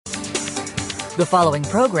The following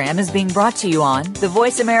program is being brought to you on the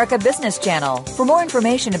Voice America Business Channel. For more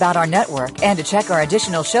information about our network and to check our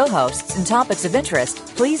additional show hosts and topics of interest,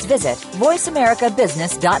 please visit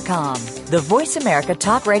voiceamericabusiness.com. The Voice America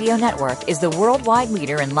Talk Radio Network is the worldwide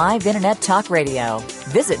leader in live Internet talk radio.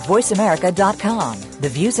 Visit voiceamerica.com. The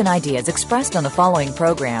views and ideas expressed on the following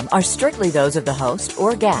program are strictly those of the host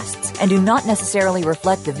or guests and do not necessarily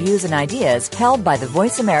reflect the views and ideas held by the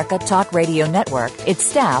Voice America Talk Radio Network, its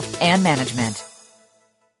staff, and management.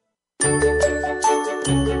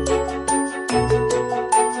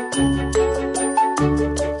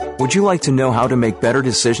 Would you like to know how to make better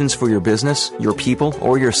decisions for your business, your people,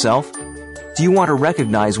 or yourself? Do you want to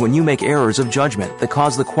recognize when you make errors of judgment that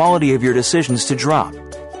cause the quality of your decisions to drop?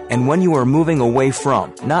 And when you are moving away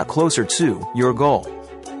from, not closer to, your goal?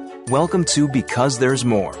 Welcome to Because There's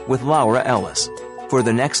More with Laura Ellis. For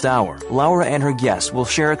the next hour, Laura and her guests will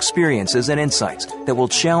share experiences and insights that will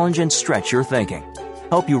challenge and stretch your thinking,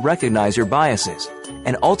 help you recognize your biases,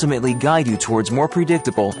 and ultimately guide you towards more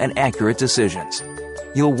predictable and accurate decisions.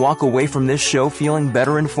 You'll walk away from this show feeling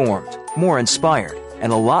better informed, more inspired,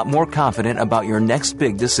 and a lot more confident about your next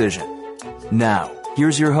big decision. Now,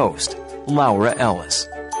 here's your host, Laura Ellis.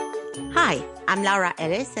 Hi, I'm Laura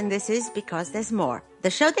Ellis, and this is Because There's More,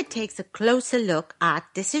 the show that takes a closer look at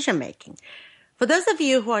decision-making. For those of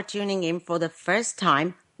you who are tuning in for the first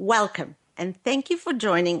time, welcome, and thank you for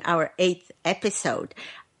joining our 8th episode.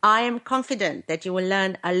 I am confident that you will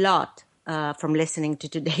learn a lot from listening to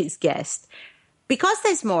today's guest. Because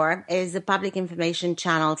There's More is a public information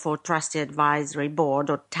channel for Trusted Advisory Board,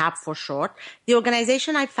 or TAB for short, the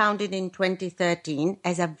organization I founded in 2013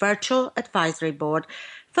 as a virtual advisory board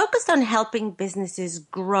focused on helping businesses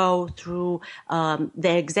grow through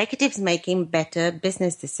their executives making better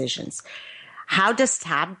business decisions. How does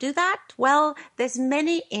TAB do that? Well, there's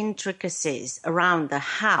many intricacies around the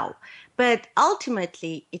how, but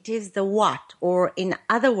ultimately it is the what, or in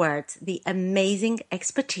other words, the amazing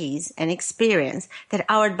expertise and experience that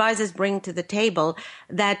our advisors bring to the table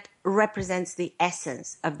that represents the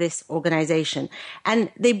essence of this organization.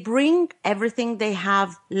 And they bring everything they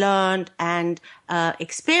have learned and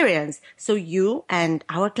experienced, so you and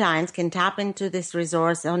our clients can tap into this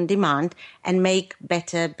resource on demand and make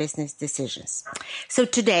better business decisions. So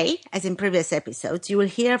today, as in previous episodes, you will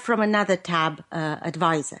hear from another TAB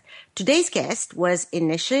advisor. Today's guest was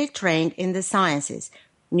initially trained in the sciences,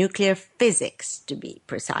 nuclear physics to be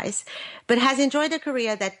precise, but has enjoyed a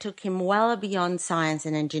career that took him well beyond science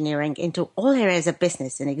and engineering into all areas of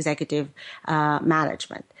business and executive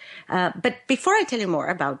management. But before I tell you more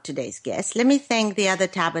about today's guest, let me thank the other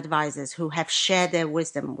TAB advisors who have shared their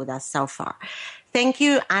wisdom with us so far. Thank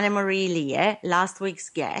you, Anne-Marie Lie, last week's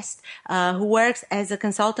guest, who works as a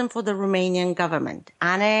consultant for the Romanian government.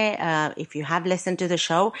 Anne, if you have listened to the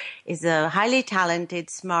show, is a highly talented,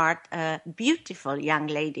 smart, beautiful young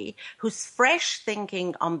lady whose fresh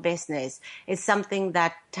thinking on business is something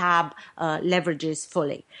that TAB leverages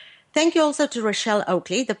fully. Thank you also to Rochelle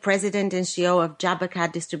Oakley, the president and CEO of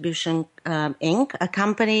Jabbercat Distribution Inc.,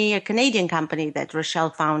 a Canadian company that Rochelle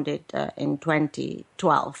founded in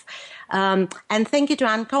 2012. And thank you to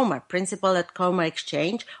Ann Comer, principal at Comer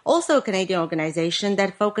Exchange, also a Canadian organization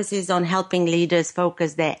that focuses on helping leaders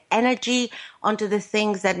focus their energy onto the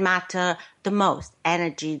things that matter the most,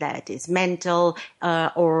 energy that is mental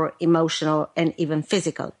or emotional and even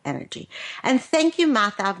physical energy. And thank you,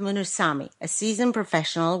 Mathav Munusamy, a seasoned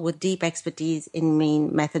professional with deep expertise in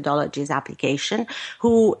mean methodologies application,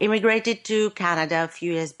 who immigrated to Canada a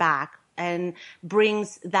few years back and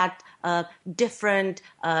brings that different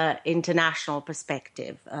international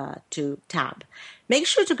perspective to TAB. Make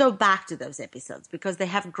sure to go back to those episodes because they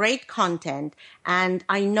have great content, and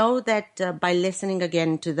I know that by listening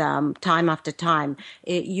again to them time after time,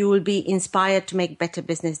 you will be inspired to make better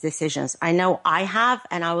business decisions. I know I have,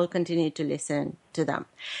 and I will continue to listen to them.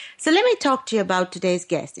 So let me talk to you about today's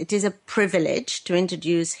guest. It is a privilege to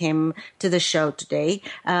introduce him to the show today.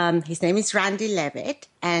 His name is Randy Leavitt,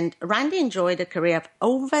 and Randy enjoyed a career of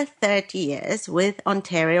over 30 years with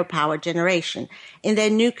Ontario Power Generation in their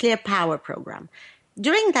nuclear power program.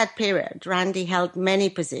 During that period, Randy held many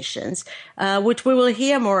positions, which we will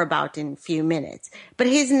hear more about in a few minutes. But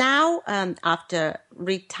he's now, after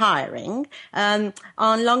retiring, on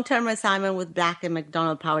long-term assignment with Black and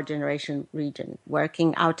McDonald Power Generation region,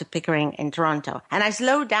 working out of Pickering in Toronto. And I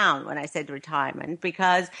slowed down when I said retirement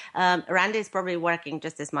because Randy is probably working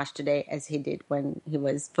just as much today as he did when he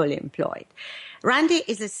was fully employed. Randy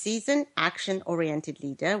is a seasoned, action-oriented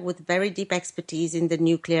leader with very deep expertise in the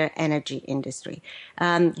nuclear energy industry.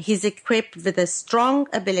 He's equipped with a strong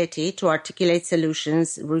ability to articulate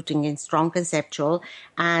solutions rooting in strong conceptual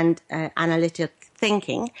and analytic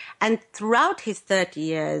thinking. And throughout his 30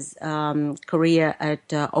 years career at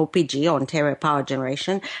OPG, Ontario Power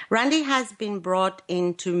Generation, Randy has been brought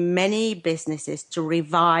into many businesses to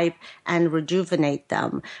revive and rejuvenate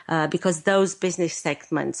them because those business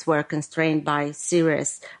segments were constrained by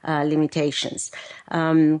serious limitations.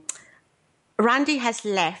 Randy has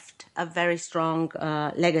left a very strong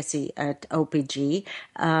legacy at OPG,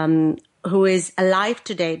 who is alive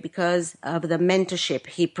today because of the mentorship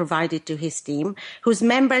he provided to his team, whose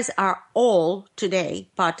members are all today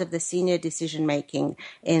part of the senior decision-making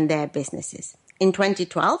in their businesses. In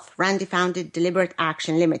 2012, Randy founded Deliberate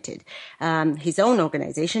Action Limited, his own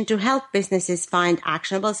organization, to help businesses find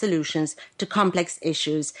actionable solutions to complex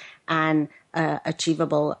issues and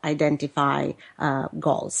achievable identify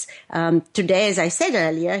goals. Today, as I said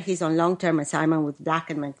earlier, he's on long-term assignment with Black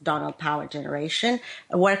 & McDonald Power Generation,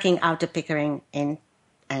 working out of Pickering and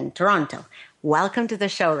Toronto. Welcome to the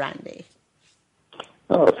show, Randy.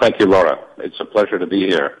 Oh, thank you, Laura. It's a pleasure to be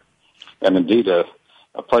here, and indeed a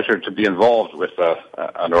pleasure to be involved with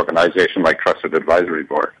an organization like Trusted Advisory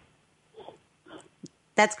Board.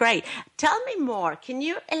 That's great. Tell me more. Can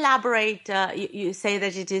you elaborate? You say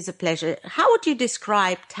that it is a pleasure. How would you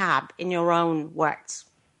describe TAB in your own words?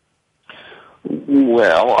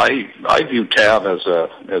 Well, I view TAB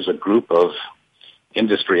as a group of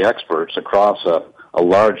industry experts across a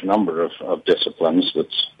large number of disciplines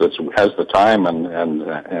that has the time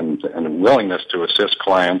and willingness to assist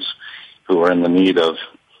clients who are in the need of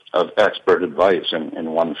expert advice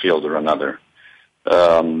in one field or another.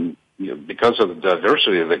 Because of the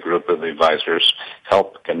diversity of the group of advisors,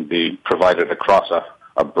 help can be provided across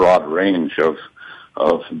a broad range of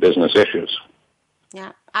business issues.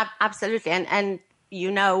 Yeah, absolutely. And you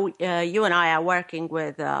know, you and I are working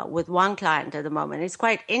with one client at the moment. It's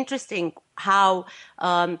quite interesting how,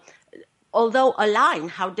 although aligned,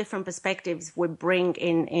 how different perspectives would bring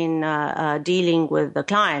in dealing with the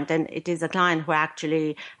client, and it is a client who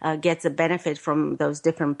actually gets a benefit from those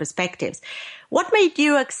different perspectives. What made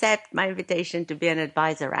you accept my invitation to be an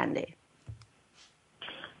advisor, Randy?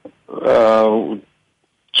 To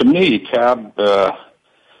me, TAB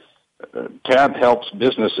helps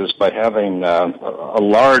businesses by having a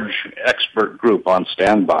large expert group on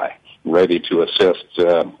standby, ready to assist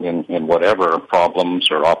in whatever problems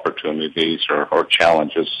or opportunities or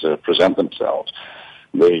challenges present themselves.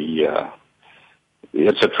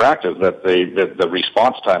 It's attractive that the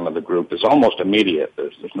response time of the group is almost immediate.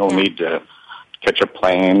 There's no need to catch a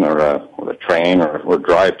plane or a train or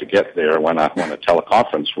drive to get there when a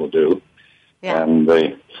teleconference will do. Yeah. And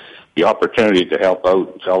the opportunity to help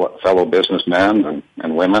out fellow businessmen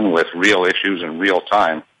and women with real issues in real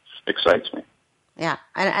time excites me. Yeah,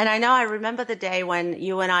 and I remember the day when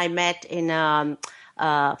you and I met in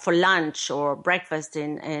for lunch or breakfast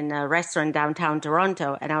in a restaurant downtown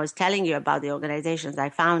Toronto, and I was telling you about the organizations I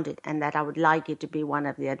founded and that I would like you to be one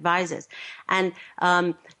of the advisors. And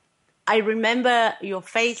I remember your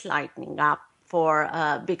face lighting up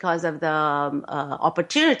because of the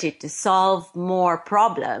opportunity to solve more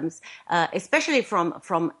problems, especially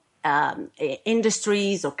from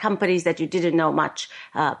industries or companies that you didn't know much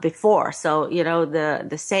before. So, you know,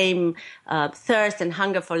 the same thirst and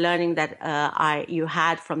hunger for learning that you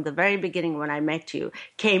had from the very beginning when I met you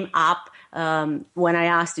came up when I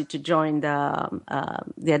asked you to join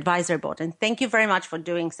the advisory board. And thank you very much for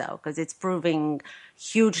doing so, because it's proving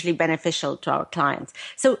hugely beneficial to our clients.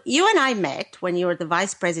 So you and I met when you were the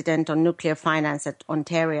vice president on nuclear finance at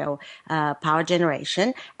Ontario Power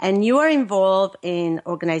Generation, and you were involved in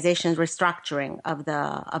organizations restructuring of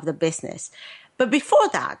the business. But before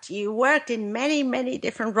that, you worked in many, many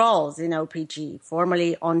different roles in OPG,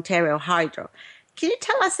 formerly Ontario Hydro. Can you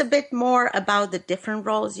tell us a bit more about the different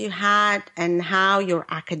roles you had and how your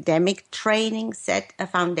academic training set a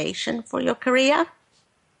foundation for your career?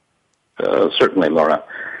 Certainly, Laura.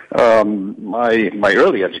 My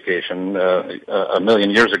early education a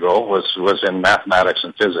million years ago was in mathematics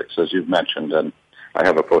and physics, as you've mentioned, and I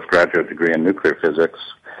have a postgraduate degree in nuclear physics.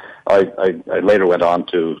 I later went on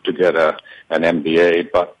to get an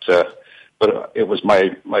MBA, but it was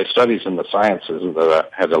my studies in the sciences that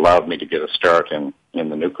had allowed me to get a start in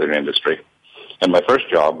the nuclear industry. And my first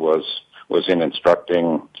job was in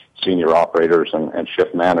instructing senior operators and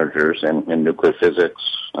shift managers in nuclear physics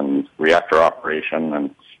and reactor operation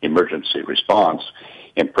and emergency response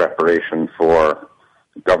in preparation for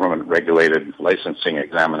government-regulated licensing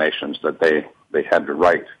examinations that they had to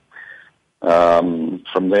write.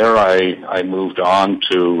 From there, I moved on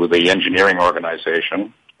to the engineering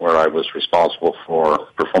organization where I was responsible for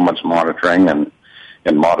performance monitoring and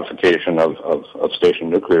modification of station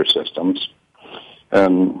nuclear systems.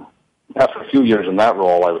 And after a few years in that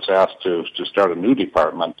role, I was asked to start a new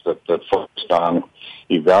department that focused on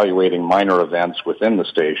evaluating minor events within the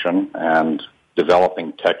station and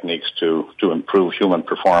developing techniques to improve human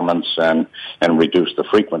performance and reduce the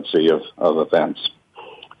frequency of events.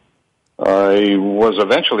 I was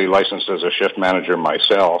eventually licensed as a shift manager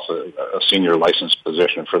myself, a senior licensed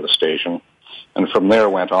position for the station, and from there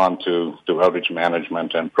went on to outage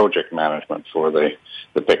management and project management for the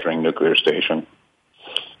Pickering nuclear station.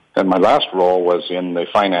 And my last role was in the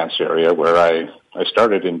finance area, where I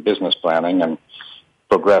started in business planning and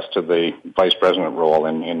progressed to the vice president role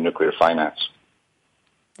in nuclear finance.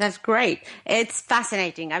 That's great. It's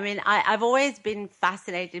fascinating. I mean, I've always been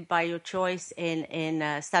fascinated by your choice in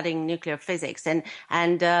studying nuclear physics.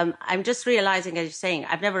 And I'm just realizing, as you're saying,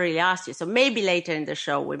 I've never really asked you. So maybe later in the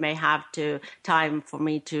show, we may have time for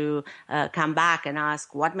me to come back and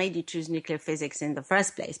ask what made you choose nuclear physics in the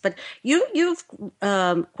first place. But you've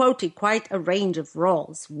quoted quite a range of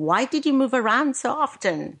roles. Why did you move around so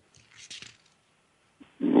often?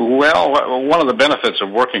 Well, one of the benefits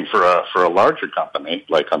of working for a larger company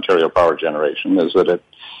like Ontario Power Generation is that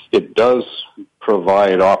it does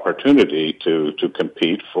provide opportunity to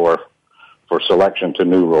compete for selection to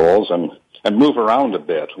new roles and move around a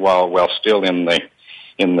bit while still in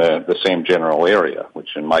the same general area,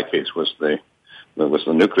 which in my case was the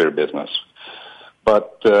nuclear business.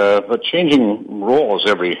 But changing roles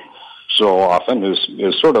every so often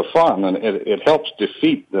is sort of fun, and it helps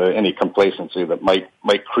defeat any complacency that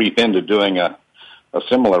might creep into doing a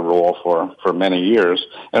similar role for many years.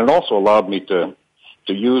 And it also allowed me to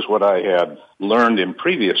use what I had learned in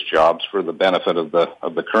previous jobs for the benefit of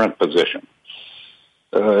the current position.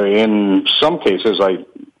 In some cases,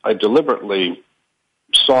 I deliberately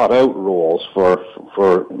sought out roles for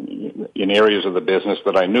in areas of the business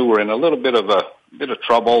that I knew were in a little bit of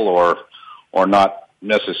trouble or not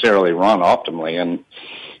necessarily run optimally,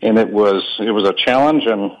 and it was a challenge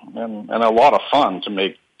and a lot of fun to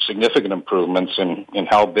make significant improvements in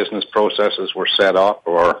how business processes were set up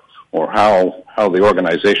or how the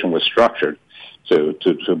organization was structured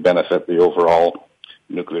to benefit the overall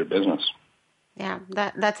nuclear business. Yeah,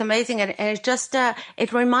 that's amazing, and it's just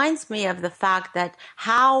it reminds me of the fact that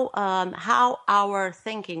how our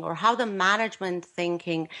thinking or how the management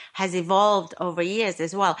thinking has evolved over years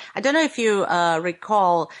as well. I don't know if you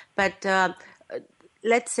recall, but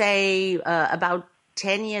let's say about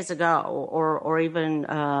 10 years ago or even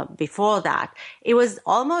before that, it was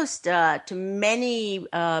almost to many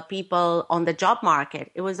people on the job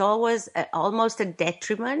market, it was always almost a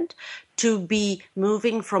detriment to be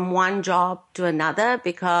moving from one job to another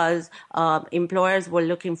because employers were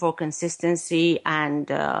looking for consistency and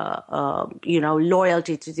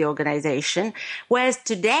loyalty to the organization. Whereas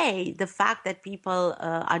today, the fact that people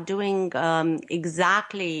are doing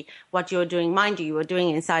exactly what you're doing, mind you were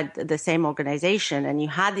doing inside the same organization, and you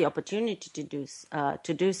had the opportunity to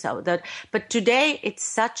do so. But today, it's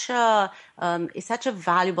such a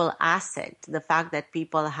valuable asset. The fact that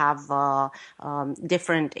people have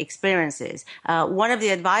different experiences. One of the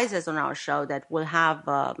advisors on our show that we'll have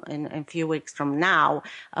in a few weeks from now,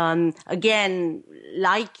 again,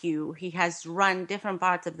 like you, he has run different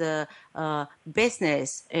parts of the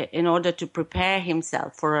business in order to prepare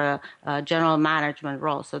himself for a general management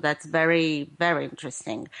role. So that's very, very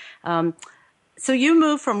interesting. So you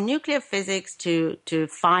move from nuclear physics to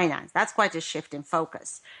finance. That's quite a shift in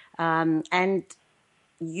focus. And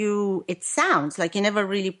it sounds like you never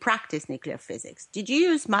really practiced nuclear physics. Did you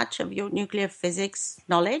use much of your nuclear physics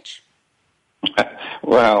knowledge?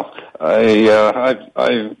 Well,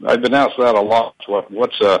 I've been asked that a lot.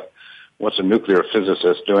 What's a nuclear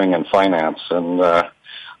physicist doing in finance? And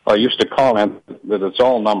I used to comment that it's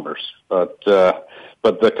all numbers, but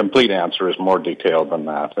the complete answer is more detailed than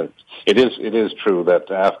that. It is true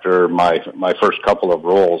that after my first couple of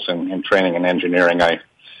roles in training and engineering,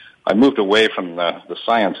 I moved away from the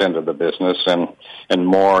science end of the business and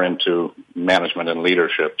more into management and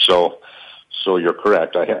leadership. So you're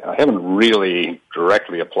correct. I haven't really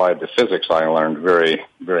directly applied the physics I learned very,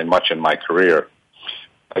 very much in my career.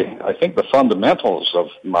 I think the fundamentals of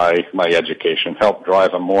my education helped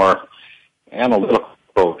drive a more analytical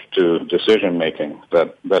approach to decision making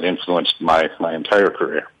that influenced my entire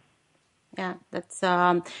career. Yeah,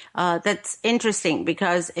 that's interesting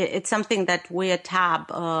because it's something that we at TAB,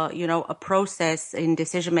 a process in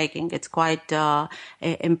decision making. It's quite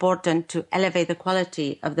important to elevate the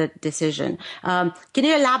quality of the decision. Can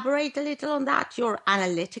you elaborate a little on that? Your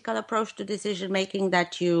analytical approach to decision making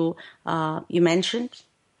that you mentioned.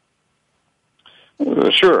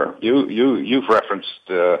 Sure. You've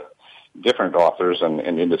referenced different authors and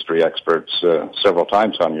industry experts several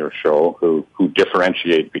times on your show who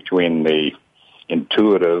differentiate between the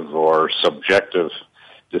intuitive or subjective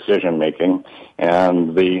decision-making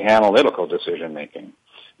and the analytical decision-making.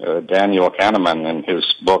 Daniel Kahneman, in his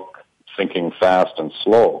book, Thinking Fast and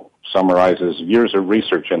Slow, summarizes years of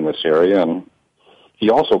research in this area, and he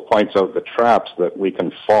also points out the traps that we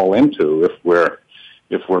can fall into if we're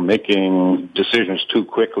making decisions too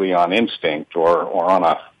quickly on instinct or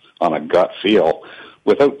on a gut feel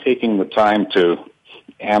without taking the time to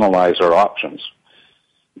analyze our options.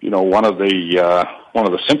 One of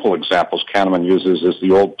the simple examples Kahneman uses is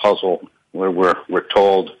the old puzzle where we're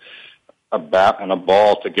told a bat and a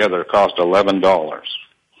ball together cost $11,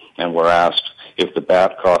 and we're asked, if the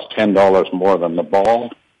bat costs $10 more than the ball,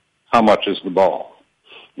 how much is the ball?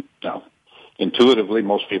 Now, intuitively,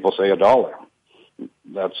 most people say $1.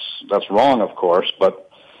 That's wrong, of course, but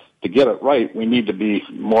to get it right, we need to be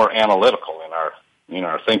more analytical in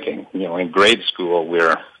our thinking. In grade school,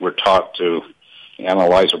 we're taught to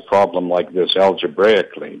analyze a problem like this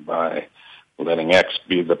algebraically by letting X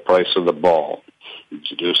be the price of the ball,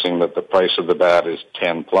 deducing that the price of the bat is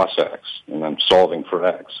 10 plus X, and then solving for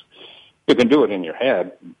X. You can do it in your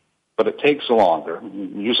head, but it takes longer,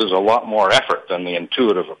 uses a lot more effort than the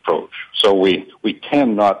intuitive approach. So we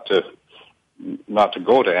tend not to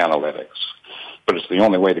go to analytics, but it's the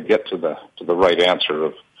only way to get to the right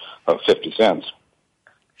answer of 50 cents.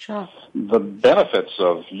 Sure. The benefits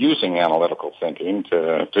of using analytical thinking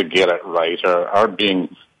to get it right are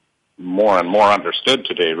being more and more understood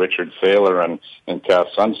today. Richard Thaler and Cass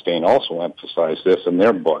Sunstein also emphasize this in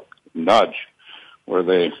their book, Nudge, where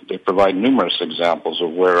they provide numerous examples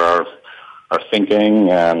of where our thinking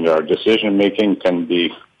and our decision-making can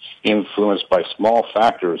be influenced by small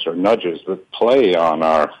factors or nudges that play on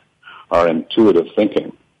our intuitive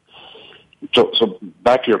thinking. So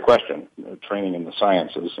back to your question, training in the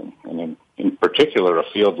sciences, and in particular a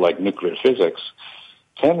field like nuclear physics,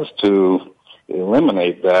 tends to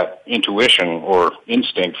eliminate that intuition or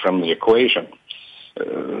instinct from the equation.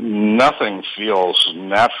 Nothing feels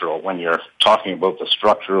natural when you're talking about the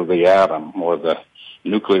structure of the atom or the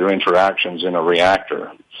nuclear interactions in a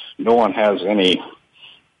reactor. No one has any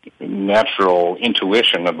natural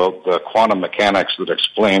intuition about the quantum mechanics that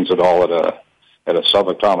explains it all at a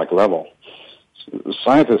subatomic level.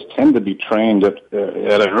 Scientists tend to be trained at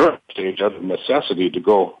an early stage out of necessity to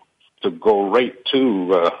go right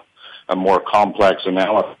to a more complex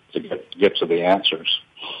analysis to get to the answers.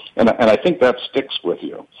 And I think that sticks with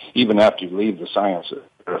you even after you leave the sciences.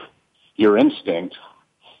 Your instinct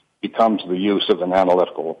becomes the use of an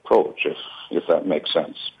analytical approach, if that makes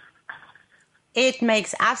sense. It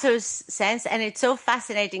makes absolute sense, and it's so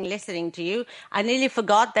fascinating listening to you. I nearly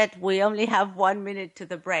forgot that we only have 1 minute to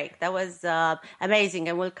the break. That was amazing,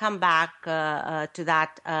 and we'll come back to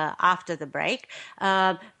that after the break.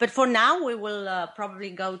 But for now, we will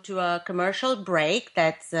probably go to a commercial break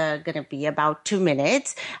that's going to be about 2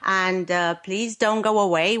 minutes. And please don't go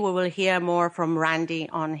away. We will hear more from Randy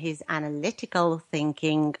on his analytical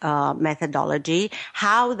thinking methodology,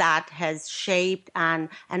 how that has shaped and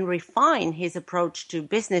refined his approach to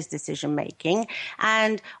business decision making,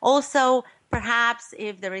 and also perhaps,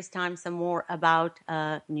 if there is time, some more about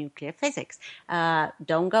nuclear physics.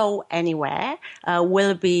 Don't go anywhere.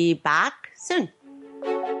 We'll be back soon.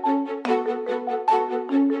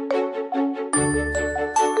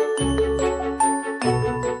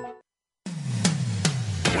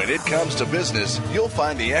 When it comes to business, you'll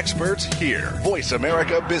find the experts here. Voice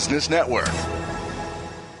America Business Network.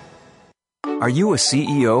 Are you a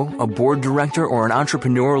CEO, a board director, or an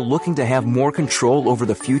entrepreneur looking to have more control over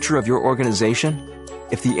the future of your organization?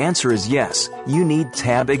 If the answer is yes, you need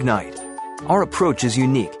Tab Ignite. Our approach is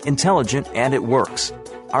unique, intelligent, and it works.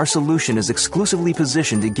 Our solution is exclusively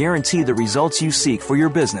positioned to guarantee the results you seek for your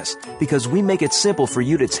business because we make it simple for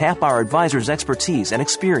you to tap our advisors' expertise and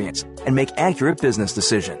experience and make accurate business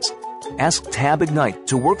decisions. Ask Tab Ignite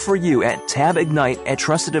to work for you at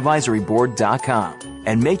tabignite@trustedadvisoryboard.com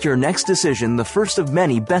and make your next decision the first of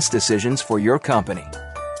many best decisions for your company.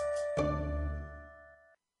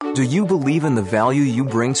 Do you believe in the value you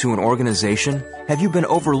bring to an organization? Have you been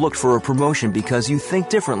overlooked for a promotion because you think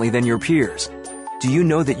differently than your peers? Do you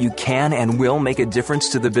know that you can and will make a difference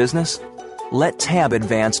to the business? Let Tab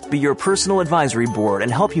Advanced be your personal advisory board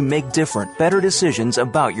and help you make different, better decisions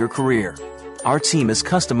about your career. Our team is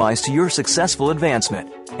customized to your successful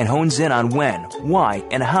advancement and hones in on when, why,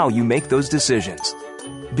 and how you make those decisions.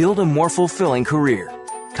 Build a more fulfilling career.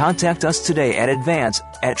 Contact us today at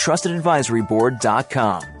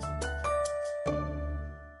advance@trustedadvisoryboard.com.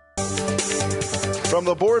 From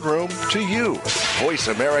the boardroom to you, Voice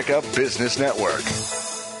America Business Network.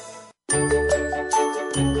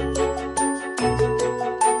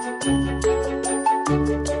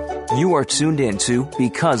 You are tuned in to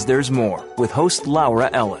Because There's More with host Laura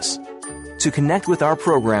Ellis. To connect with our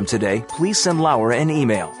program today, please send Laura an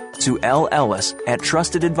email to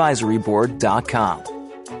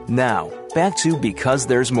lellis@trustedadvisoryboard.com. Now, back to Because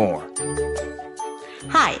There's More.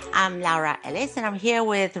 Hi, I'm Laura Ellis, and I'm here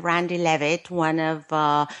with Randy Leavitt, one of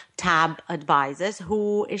TAB advisors,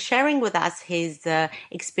 who is sharing with us his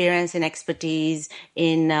experience and expertise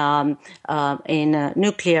in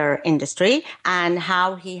nuclear industry and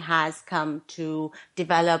how he has come to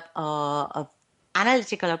develop a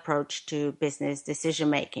analytical approach to business decision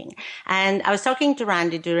making. And I was talking to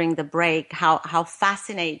Randy during the break how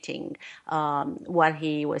fascinating what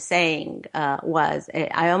he was saying was.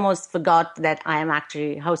 I almost forgot that I am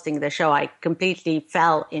actually hosting the show. I completely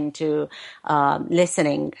fell into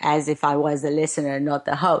listening as if I was a listener, not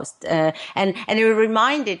the host. And it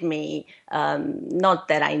reminded me, not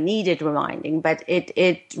that I needed reminding, but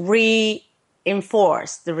it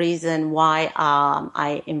reinforced the reason why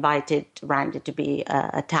I invited Randy to be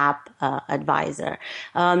a TAP advisor.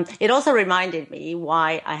 It also reminded me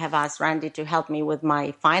why I have asked Randy to help me with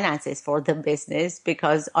my finances for the business,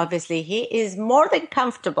 because obviously he is more than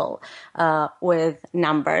comfortable with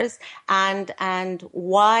numbers, and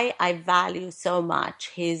why I value so much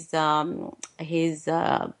his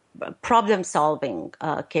problem-solving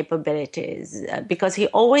capabilities, because he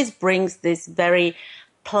always brings this very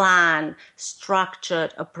plan,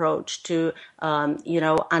 structured approach to,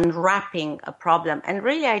 unwrapping a problem and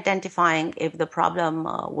really identifying if the problem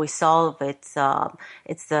we solve, it's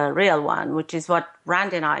the real one, which is what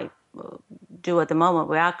Randy and I do at the moment.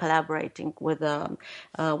 We are collaborating with a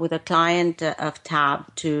client of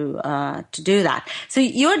TAB to do that. So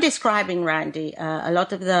you're describing, Randy, a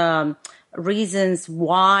lot of the reasons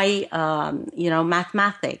why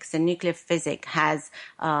mathematics and nuclear physics has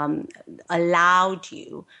allowed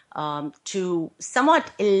you to somewhat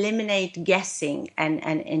eliminate guessing and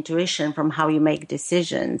intuition from how you make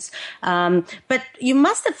decisions. But you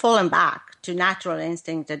must have fallen back to natural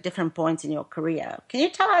instinct at different points in your career. Can you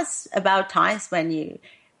tell us about times when you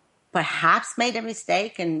perhaps made a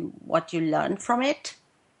mistake and what you learned from it?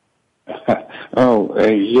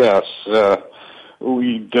 Yes.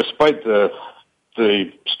 Despite the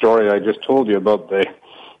story I just told you about the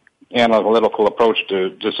analytical approach to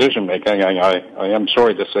decision making, I am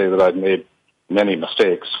sorry to say that I've made many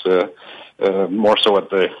mistakes. More so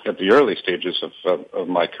at the early stages of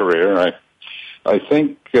my career. I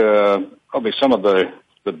think probably some of the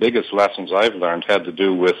biggest lessons I've learned had to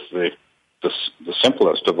do with the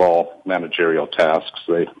simplest of all managerial tasks,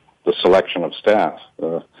 the selection of staff.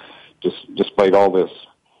 Despite all this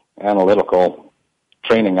analytical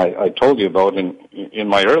training I told you about, in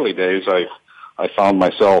my early days, I found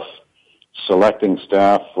myself selecting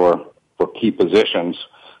staff for key positions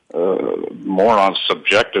more on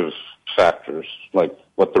subjective factors, like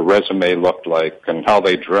what the resume looked like and how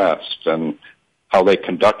they dressed and how they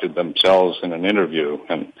conducted themselves in an interview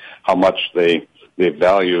and how much they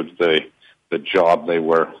valued the job they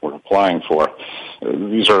were applying for.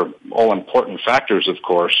 These are all important factors, of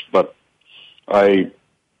course, but I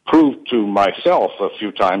proved to myself a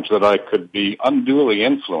few times that I could be unduly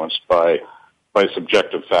influenced by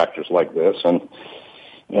subjective factors like this and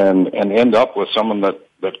end up with someone that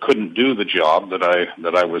couldn't do the job that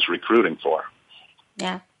I was recruiting for.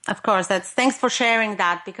 Yeah. Of course, thanks for sharing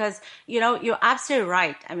that, because you're absolutely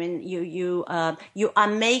right. I mean, you are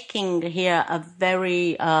making here a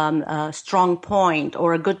very strong point,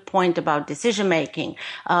 or a good point about decision making.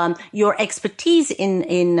 Your expertise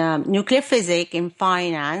in nuclear physics, in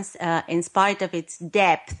finance, in spite of its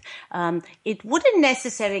depth, it wouldn't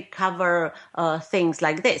necessarily cover things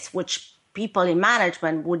like this, which people in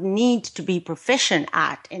management would need to be proficient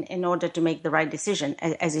at in order to make the right decision,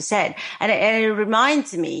 as you said. And it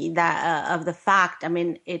reminds me that of the fact,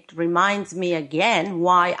 it reminds me again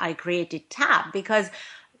why I created TAB, because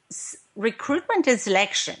recruitment and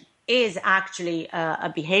selection is actually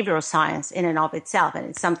a behavioral science in and of itself.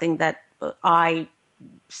 And it's something that I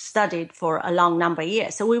studied for a long number of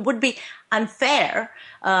years. So it would be unfair,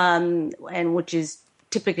 and which is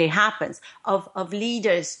typically happens, of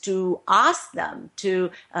leaders to ask them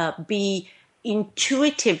to be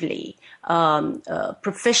intuitively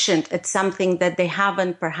proficient at something that they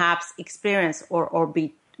haven't perhaps experienced or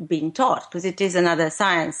been taught, because it is another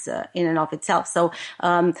science in and of itself. So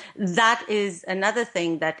that is another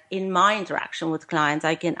thing that in my interaction with clients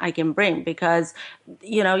I can bring, because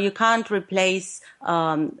you can't replace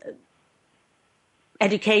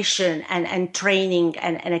education and training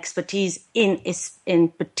and expertise in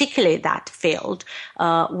particularly that field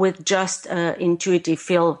with just intuitive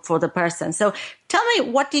feel for the person. So tell me,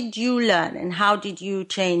 what did you learn and how did you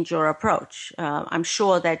change your approach? I'm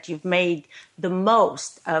sure that you've made the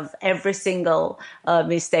most of every single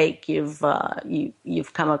mistake you've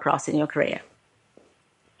come across in your career.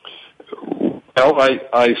 Well,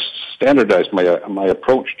 I standardized my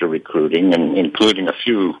approach to recruiting, and including a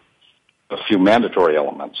few mandatory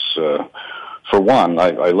elements. For one,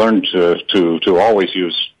 I learned to always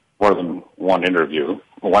use more than one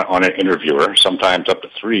interviewer, sometimes up to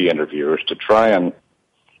 3 interviewers, to try and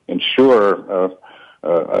ensure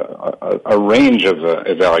a range of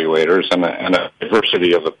evaluators and a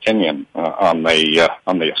diversity of opinion on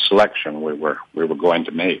the selection we were going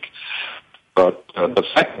to make. But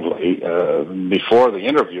secondly, before the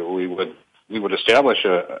interview, we would establish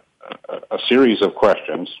a series of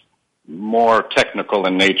questions, more technical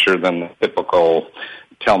in nature than the typical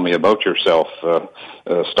 "tell me about yourself"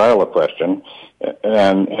 style of question,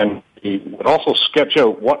 and we would also sketch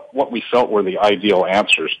out what we felt were the ideal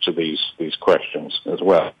answers to these questions as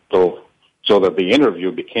well. So that the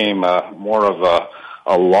interview became more of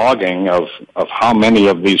a logging of how many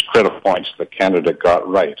of these critical points the candidate got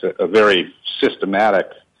right, a very systematic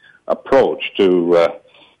approach to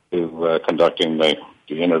conducting the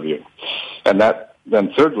interview. And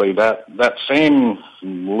then thirdly, that same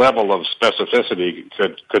level of specificity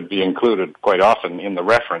could be included quite often in the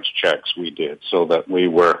reference checks we did, so that we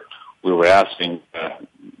were asking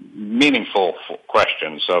meaningful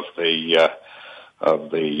questions of the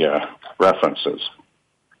references.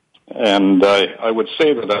 And I would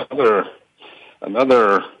say that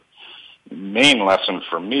another main lesson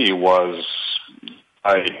for me was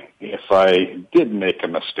if I did make a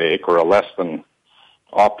mistake or a less than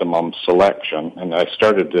optimum selection, and I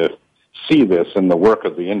started to see this in the work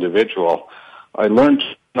of the individual, I learned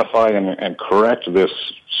to identify and correct this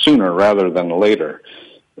sooner rather than later.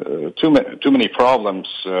 Too many problems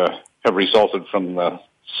have resulted from the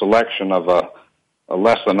selection of a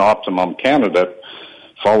less than optimum candidate,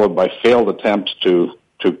 followed by failed attempts to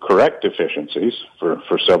correct deficiencies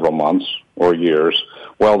for several months or years,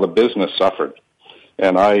 while the business suffered.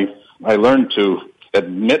 And I learned to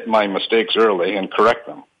admit my mistakes early and correct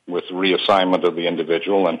them with reassignment of the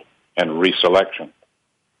individual and reselection.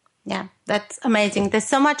 Yeah, that's amazing. There's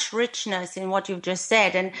so much richness in what you've just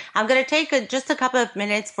said. And I'm going to take just a couple of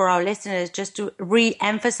minutes for our listeners just to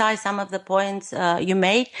re-emphasize some of the points you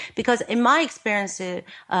made. Because in my experience,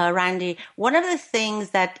 Randy, one of the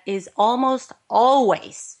things that is almost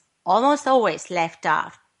always left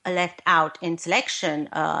out in selection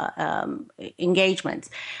engagements,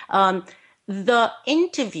 the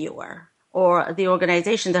interviewer or the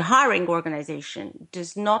organization, the hiring organization,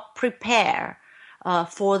 does not prepare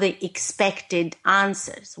for the expected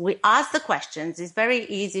answers. We ask the questions. It's very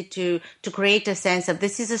easy to create a sense of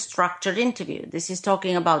this is a structured interview. This is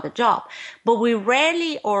talking about the job. But we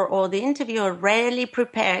rarely, or the interviewer rarely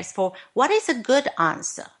prepares for what is a good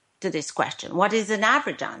answer to this question, what is an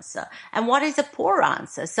average answer, and what is a poor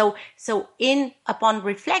answer. So upon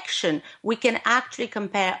reflection, we can actually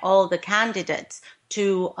compare all the candidates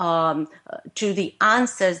to the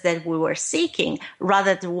answers that we were seeking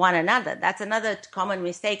rather than one another. That's another common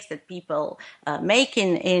mistake that people make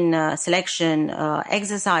in selection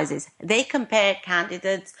exercises. They compare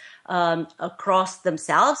candidates across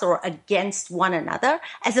themselves or against one another,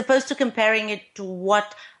 as opposed to comparing it to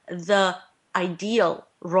what the ideal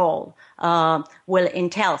role will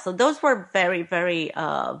entail. So those were very, very,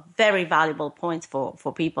 very valuable points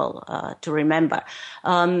for people to remember.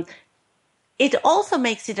 It also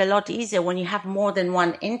makes it a lot easier when you have more than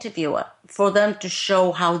one interviewer for them to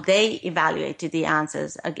show how they evaluated the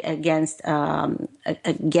answers against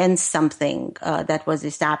something that was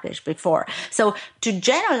established before. So to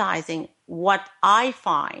generalizing, what I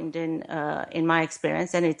find in my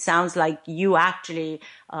experience, and it sounds like you actually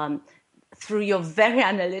through your very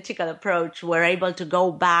analytical approach were able to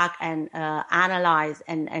go back and analyze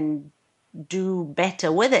and do better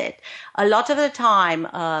with it. A lot of the time,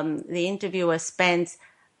 the interviewer spends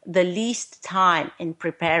the least time in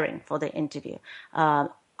preparing for the interview,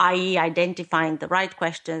 i.e. identifying the right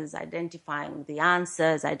questions, identifying the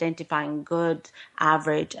answers, identifying good,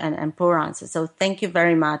 average, and poor answers. So thank you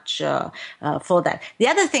very much for that. The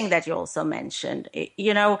other thing that you also mentioned,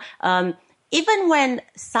 even when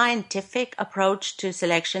scientific approach to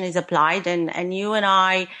selection is applied, and you and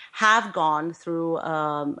I have gone through,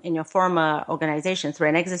 in your former organization, through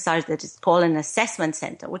an exercise that is called an assessment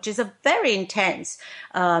center, which is a very intense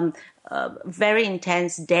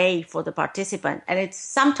day for the participant, and it's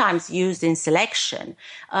sometimes used in selection.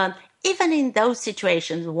 Even in those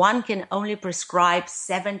situations, one can only prescribe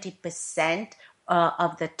 70%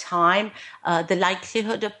 of the time, the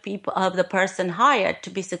likelihood of the person hired to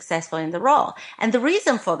be successful in the role. And the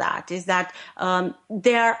reason for that is that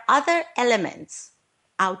there are other elements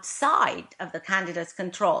outside of the candidate's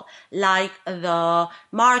control, like the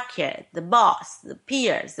market, the boss, the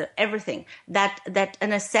peers, everything that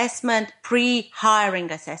an assessment,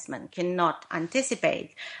 pre-hiring assessment, cannot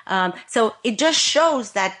anticipate. So it just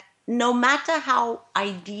shows that no matter how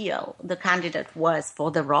ideal the candidate was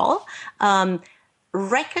for the role,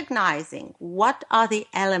 recognizing what are the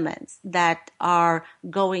elements that are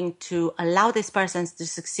going to allow this person to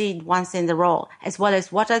succeed once in the role, as well as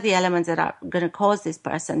what are the elements that are going to cause this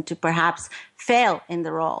person to perhaps fail in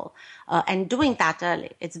the role, and doing that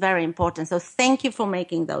early, it's very important. So thank you for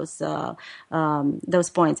making those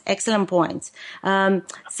points. Excellent points. So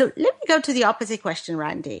let me go to the opposite question,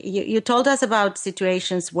 Randy. You told us about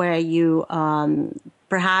situations where you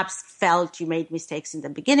perhaps felt you made mistakes in the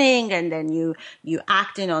beginning, and then you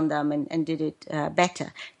acted on them and did it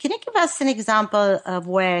better. Can you give us an example of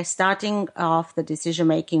where starting off the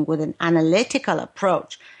decision-making with an analytical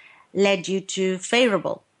approach led you to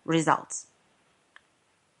favorable results?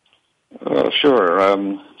 Sure.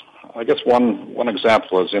 I guess one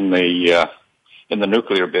example is in the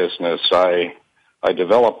nuclear business. I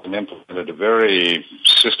developed and implemented a very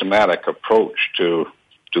systematic approach to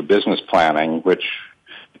business planning, which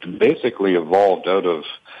basically evolved out of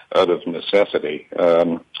necessity.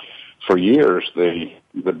 For years, the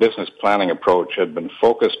business planning approach had been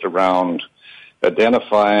focused around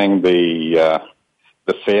identifying the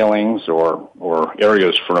failings or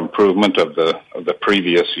areas for improvement of the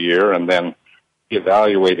previous year, and then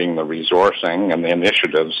evaluating the resourcing and the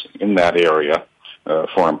initiatives in that area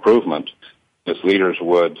for improvement. As leaders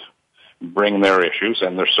would bring their issues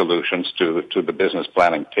and their solutions to the business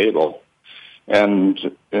planning table. And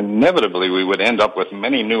inevitably, we would end up with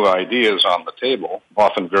many new ideas on the table,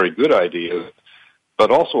 often very good ideas,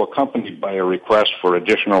 but also accompanied by a request for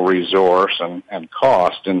additional resource and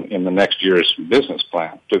cost in the next year's business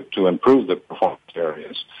plan to improve the performance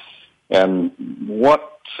areas. And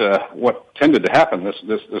what tended to happen,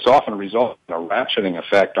 this often resulted in a ratcheting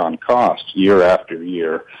effect on cost year after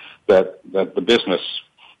year that the business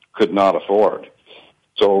could not afford.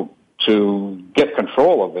 So to get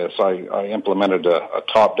control of this, I implemented a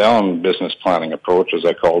top-down business planning approach, as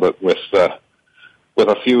I called it, with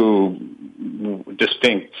a few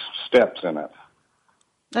distinct steps in it.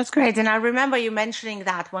 That's great. And I remember you mentioning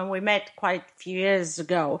that when we met quite a few years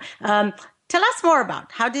ago. Tell us more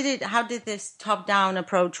about how did this top-down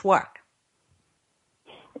approach work?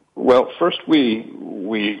 Well, first we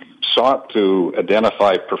sought to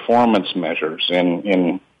identify performance measures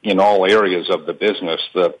in all areas of the business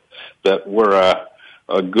that were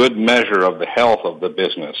a good measure of the health of the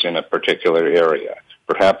business in a particular area.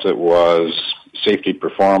 Perhaps it was safety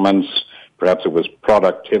performance, perhaps it was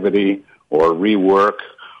productivity or rework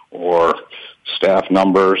or staff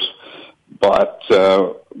numbers, but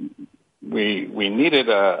we needed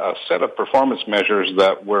a set of performance measures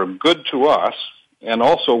that were good to us and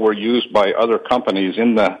also were used by other companies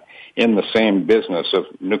in the same business of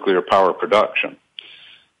nuclear power production.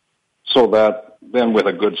 So that then with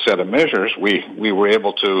a good set of measures, we were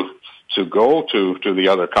able to go to the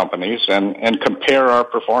other companies and compare our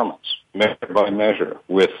performance measure by measure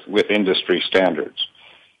with industry standards.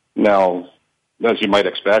 Now, as you might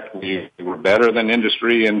expect, we were better than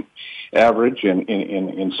industry and average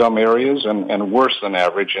in some areas and worse than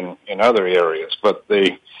average in other areas. But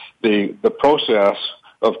the process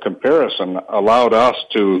of comparison allowed us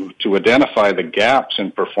to identify the gaps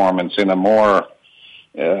in performance in a more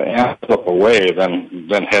applicable way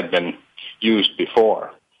than had been used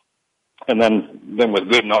before. And then with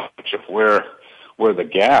good knowledge of where the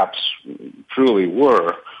gaps truly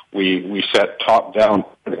were, we set top-down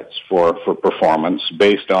targets for performance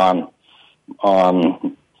based on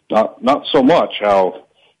not so much how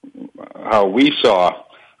we saw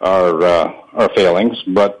our failings,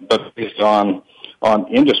 but based on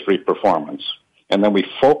industry performance. And then we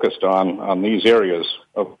focused on these areas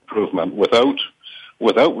of improvement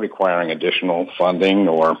without requiring additional funding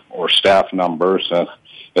or staff numbers,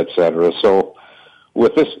 et cetera. So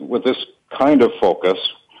with this kind of focus,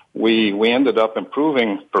 we ended up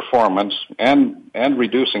improving performance and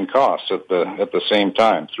reducing costs at the same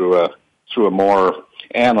time through through a more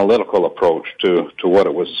analytical approach to what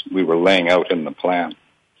it was we were laying out in the plan.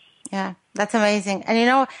 Yeah, that's amazing.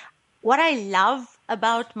 And what I love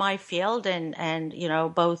about my field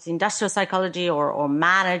and both industrial psychology or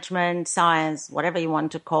management science, whatever you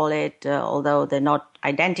want to call it, although they're not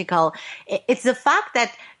identical, it's the fact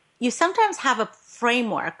that you sometimes have a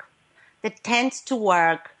framework that tends to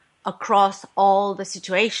work across all the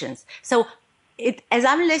situations. So as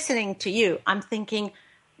I'm listening to you, I'm thinking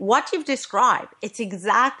what you've described, it's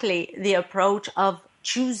exactly the approach of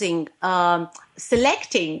choosing,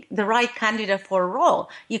 selecting the right candidate for a role.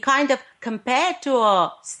 You kind of compare to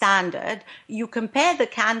a standard, you compare the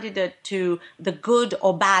candidate to the good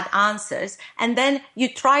or bad answers, and then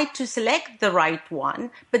you try to select the right one.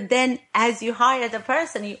 But then as you hire the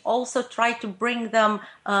person, you also try to bring them,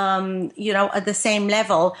 at the same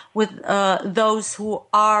level with those who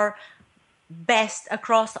are best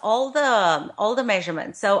across all the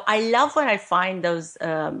measurements. So I love when I find those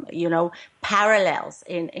parallels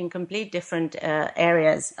in complete different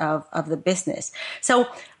areas of the business. So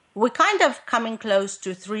we're kind of coming close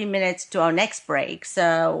to 3 minutes to our next break,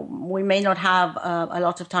 so we may not have a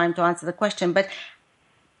lot of time to answer the question, but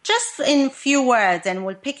just in few words, and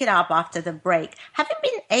we'll pick it up after the break. Have you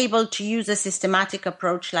been able to use a systematic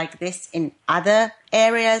approach like this in other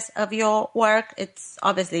areas of your work? It's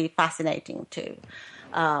obviously fascinating to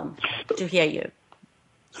hear you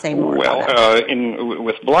say more. Well,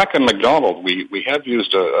 with Black & McDonald, we have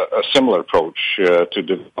used a similar approach to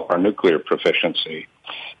develop our nuclear proficiency.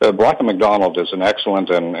 Black & McDonald is an excellent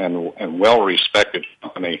and well-respected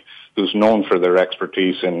company who's known for their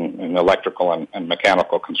expertise in electrical and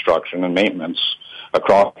mechanical construction and maintenance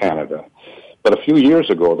across Canada. But a few years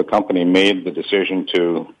ago, the company made the decision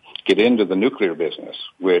to get into the nuclear business,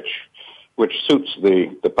 which suits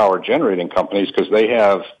the power generating companies because they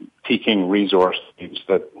have peaking resource needs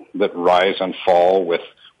that rise and fall with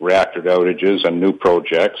reactor outages and new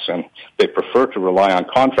projects, and they prefer to rely on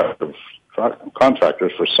contractors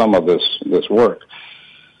for some of this work.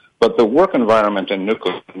 But the work environment in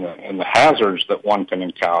nuclear and the hazards that one can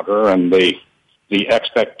encounter and the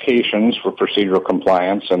expectations for procedural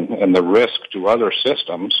compliance and the risk to other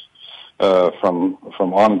systems from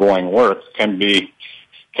ongoing work can be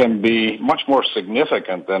much more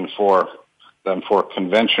significant than for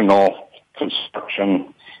conventional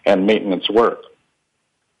construction and maintenance work.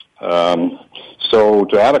 So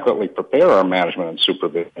to adequately prepare our management and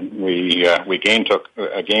supervision, we again took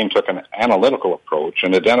an analytical approach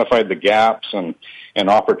and identified the gaps and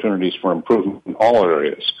opportunities for improvement in all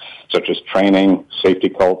areas, such as training, safety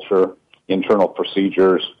culture, internal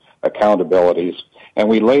procedures, accountabilities, and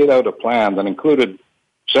we laid out a plan that included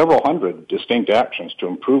several hundred distinct actions to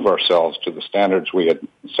improve ourselves to the standards we had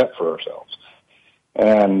set for ourselves.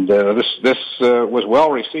 And this was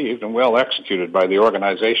well received and well executed by the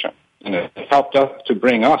organization. And it helped us to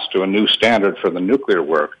bring us to a new standard for the nuclear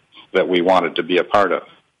work that we wanted to be a part of.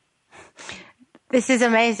 This is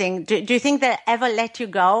amazing. Do you think they ever let you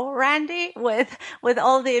go, Randy, with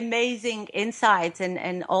all the amazing insights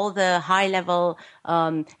and all the high-level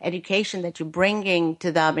education that you're bringing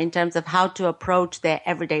to them in terms of how to approach their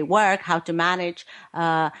everyday work, how to manage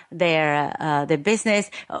their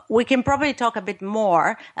business? We can probably talk a bit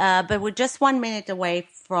more, but we're just 1 minute away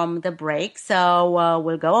from the break, so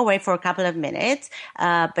we'll go away for a couple of minutes.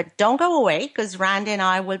 But don't go away, because Randy and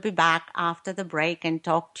I will be back after the break and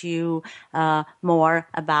talk to you more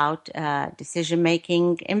about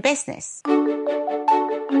decision-making in business.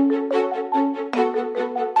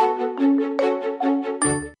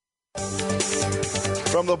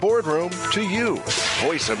 From the boardroom to you,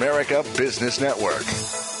 Voice America Business Network.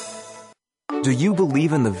 Do you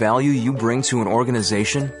believe in the value you bring to an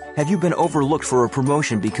organization? Have you been overlooked for a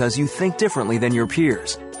promotion because you think differently than your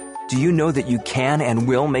peers? Do you know that you can and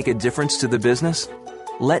will make a difference to the business?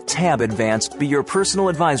 Let Tab Advanced be your personal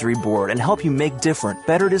advisory board and help you make different,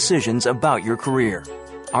 better decisions about your career.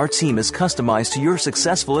 Our team is customized to your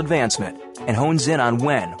successful advancement and hones in on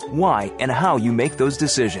when, why, and how you make those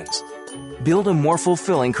decisions. Build a more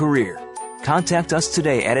fulfilling career. Contact us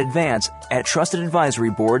today at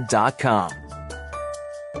advance@trustedadvisoryboard.com.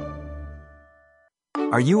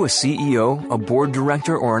 Are you a CEO, a board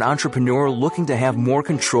director, or an entrepreneur looking to have more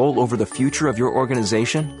control over the future of your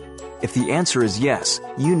organization? If the answer is yes,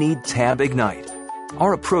 you need Tab Ignite.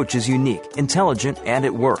 Our approach is unique, intelligent, and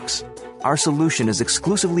it works. Our solution is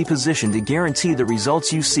exclusively positioned to guarantee the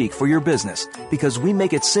results you seek for your business because we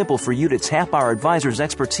make it simple for you to tap our advisors'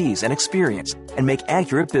 expertise and experience and make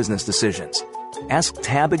accurate business decisions. Ask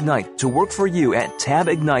Tab Ignite to work for you at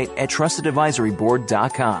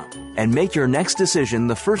tabignite@trustedadvisoryboard.com and make your next decision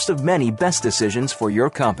the first of many best decisions for your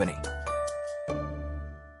company.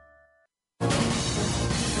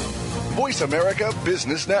 Voice America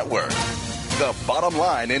Business Network, the bottom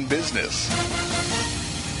line in business.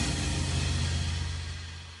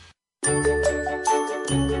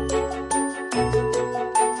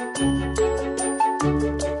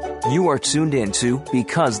 You are tuned in to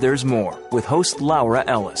Because There's More with host Laura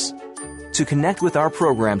Ellis. To connect with our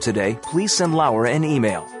program today, please send Laura an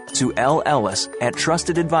email to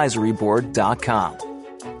lellis@trustedadvisoryboard.com.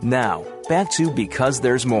 Now, back to Because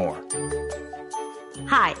There's More.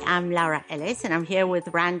 Hi, I'm Laura Ellis, and I'm here with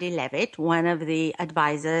Randy Leavitt, one of the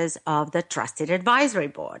advisors of the Trusted Advisory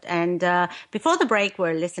Board. And before the break,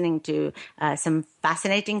 we're listening to some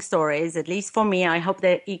fascinating stories, at least for me. I hope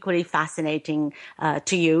they're equally fascinating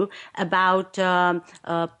to you, about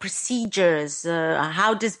procedures.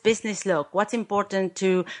 How does business look? What's important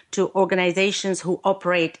to organizations who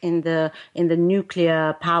operate in the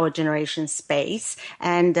nuclear power generation space,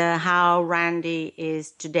 and how Randy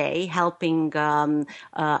is today helping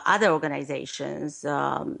other organizations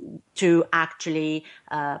to actually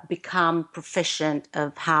become proficient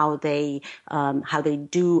of how they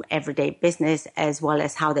do everyday business, as well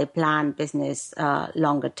as how they plan business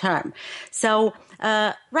longer term. So,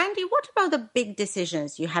 Randy, what about the big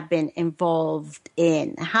decisions you have been involved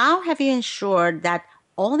in? How have you ensured that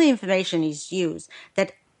all the information is used,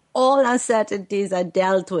 that all uncertainties are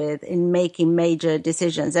dealt with in making major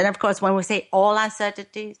decisions? And of course, when we say all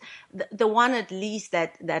uncertainties, the one at least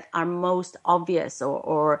that are most obvious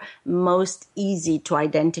or most easy to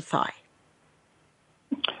identify.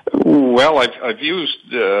 Well, I've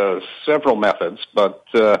used several methods, but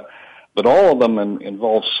all of them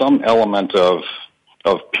involve some element of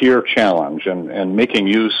peer challenge and making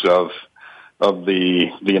use of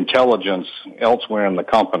the intelligence elsewhere in the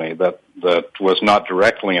company that was not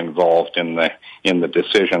directly involved in the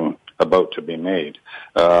decision about to be made.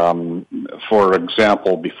 For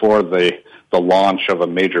example, before the launch of a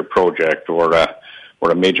major project or a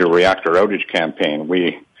major reactor outage campaign,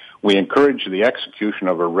 we encourage the execution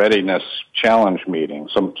of a readiness challenge meeting,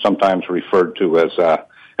 sometimes referred to as a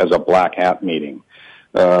black hat meeting.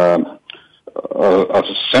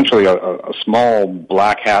 Essentially, a small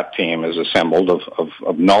black hat team is assembled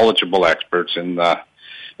of knowledgeable experts on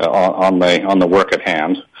the work at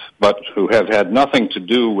hand, but who have had nothing to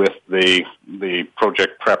do with the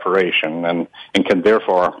project preparation and can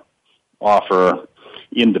therefore offer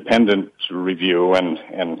independent review and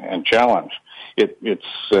challenge.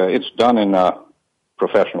 It's done in a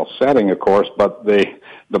professional setting, of course, but the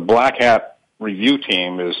black hat review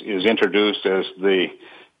team is introduced as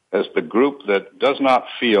the group that does not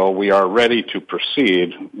feel we are ready to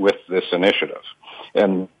proceed with this initiative.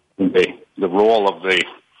 And the role of the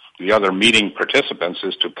other meeting participants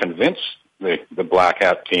is to convince the black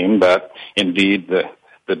hat team that indeed the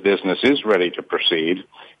business is ready to proceed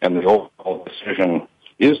and the overall decision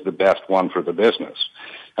is the best one for the business.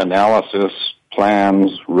 Analysis,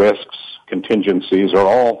 plans, risks, contingencies are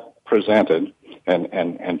all presented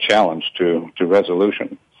and challenged to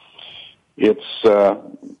resolution. It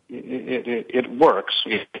works.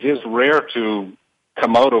 It is rare to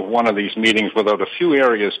come out of one of these meetings without a few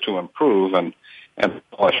areas to improve and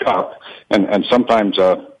polish up, and sometimes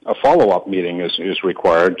a follow-up meeting is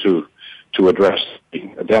required to address the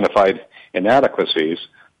identified inadequacies.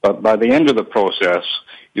 But by the end of the process,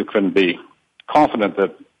 you can be confident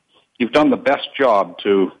that you've done the best job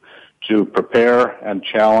to prepare and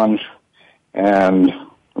challenge and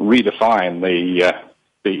redefine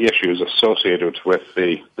the issues associated with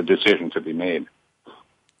the decision to be made.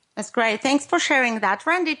 That's great. Thanks for sharing that.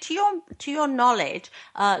 Randy, to your knowledge,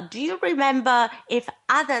 do you remember if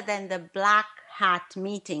other than the black hat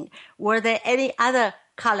meeting, were there any other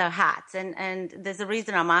color hats? And there's a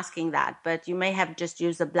reason I'm asking that, but you may have just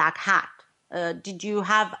used a black hat. Did you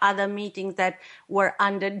have other meetings that were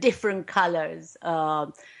under different colors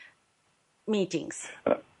meetings?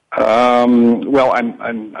 Well,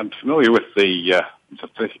 I'm familiar with the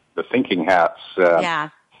thinking hats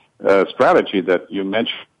strategy that you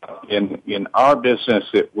mentioned. In our business,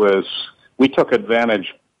 we took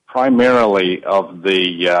advantage primarily of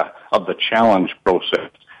the challenge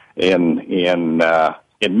process in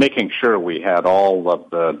making sure we had all of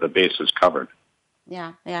the bases covered.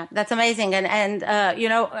 Yeah, that's amazing. And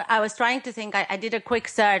I was trying to think, I did a quick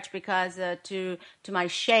search because to my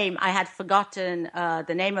shame, I had forgotten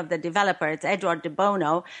the name of the developer. It's Edward de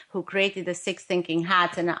Bono, who created the 6 thinking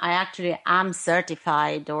hats. And I actually am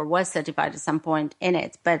certified or was certified at some point in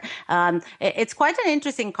it. But it's quite an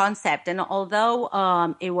interesting concept. And although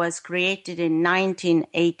it was created in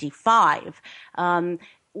 1985,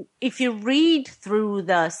 if you read through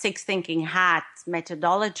the Six Thinking Hats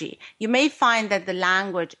methodology, you may find that the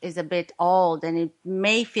language is a bit old and it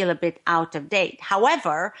may feel a bit out of date.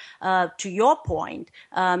 However, to your point,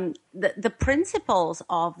 the principles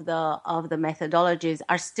of the methodologies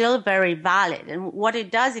are still very valid. And what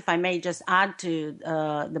it does, if I may just add to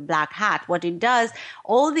the black hat, what it does,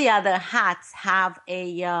 all the other hats have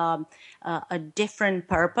a different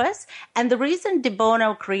purpose. And the reason De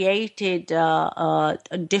Bono created a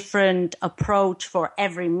different approach for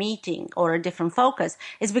every meeting or a different focus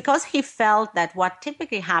is because he felt that what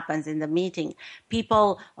typically happens in the meeting,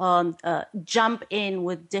 people jump in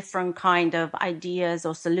with different kind of ideas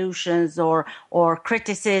or solutions or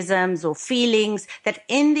criticisms or feelings that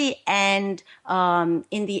in the end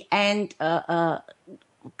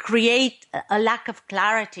create a lack of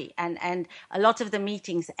clarity, and a lot of the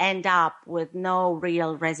meetings end up with no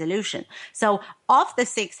real resolution. So of the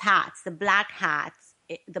six hats, the black hat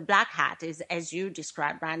is, as you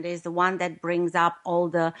described, Randy, is the one that brings up all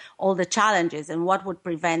the challenges and what would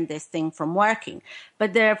prevent this thing from working.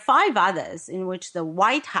 But there are five others in which the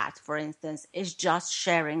white hat, for instance, is just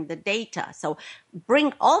sharing the data. So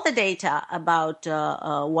bring all the data about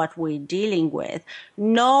what we're dealing with.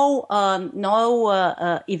 No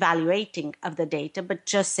evaluating of the data, but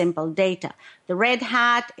just simple data. The red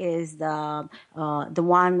hat is the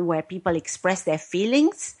one where people express their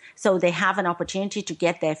feelings. So they have an opportunity to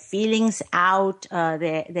get their feelings out,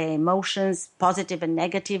 their emotions, positive and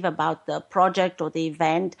negative, about the project or the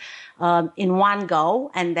event in one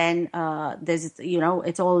go. And then there's,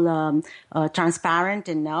 it's all transparent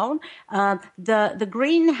and known. The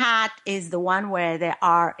green hat is the one where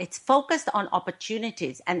it's focused on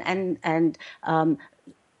opportunities and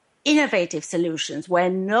innovative solutions, where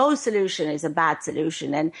no solution is a bad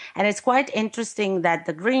solution. And it's quite interesting that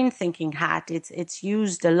the green thinking hat, it's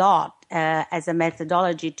used a lot as a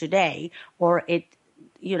methodology today, or it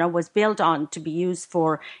was built on to be used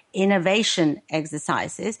for innovation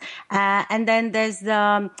exercises. And then there's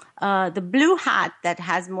the blue hat that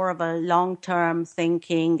has more of a long-term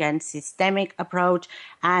thinking and systemic approach.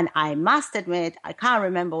 And I must admit, I can't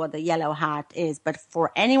remember what the yellow hat is, but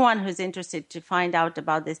for anyone who's interested to find out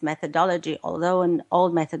about this methodology, although an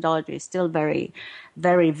old methodology, is still very,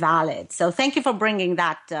 very valid. So thank you for bringing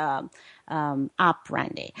that up,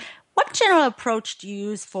 Randy. What general approach do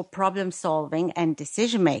you use for problem solving and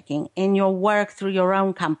decision making in your work through your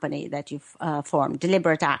own company that you've formed,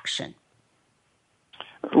 Deliberate Action?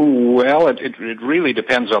 Well, it really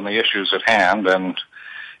depends on the issues at hand and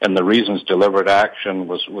the reasons Deliberate Action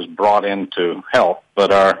was brought in to help.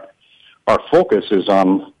 But our focus is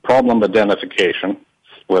on problem identification,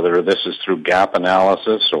 whether this is through gap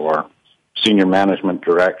analysis or senior management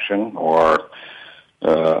direction or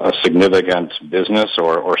a significant business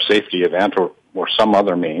or safety event or some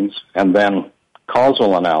other means, and then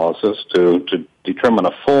causal analysis to determine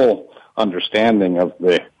a full understanding of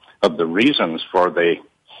the reasons for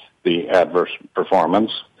the adverse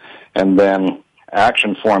performance, and then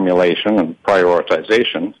action formulation and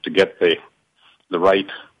prioritization to get the right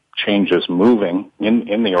changes moving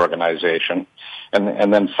in the organization,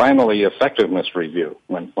 and then finally effectiveness review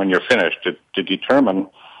when you're finished to determine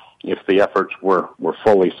if the efforts were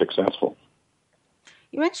fully successful.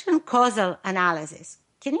 You mentioned causal analysis.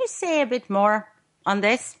 Can you say a bit more on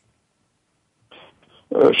this?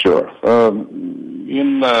 Sure.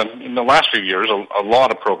 In the last few years, a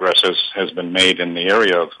lot of progress has been made in the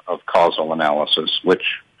area of causal analysis,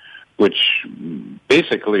 which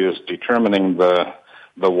basically is determining the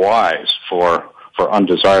whys for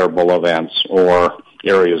undesirable events or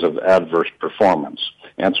areas of adverse performance.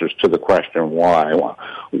 Answers to the question why.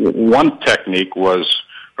 One technique was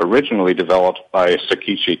originally developed by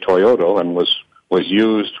Sakichi Toyota and was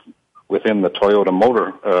used within the Toyota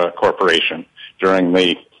Motor Corporation during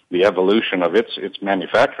the evolution of its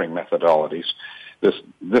manufacturing methodologies.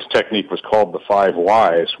 This technique was called the 5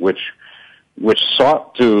 whys, which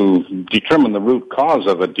sought to determine the root cause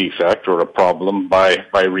of a defect or a problem by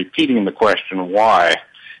repeating the question why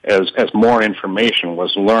as more information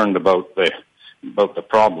was learned about the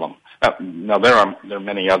problem. Now there are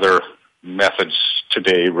many other methods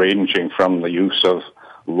today, ranging from the use of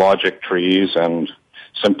logic trees and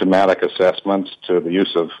symptomatic assessments to the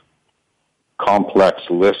use of complex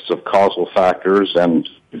lists of causal factors and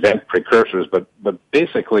event precursors. But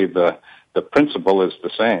basically the principle is the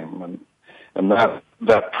same, and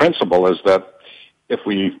that principle is that if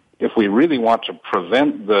we really want to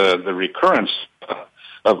prevent the recurrence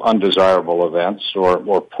of undesirable events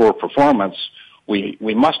or poor performance,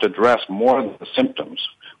 we must address more than the symptoms.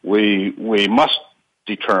 We must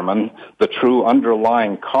determine the true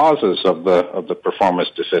underlying causes of the performance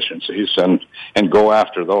deficiencies and go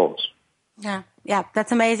after those. Yeah,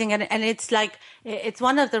 that's amazing. And it's like, it's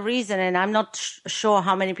one of the reasons, and I'm not sure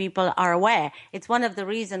how many people are aware, it's one of the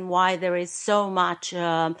reasons why there is so much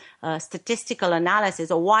statistical analysis,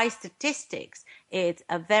 or why statistics is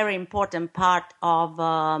a very important part of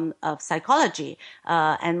psychology,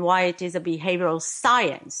 and why it is a behavioral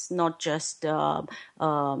science, not just,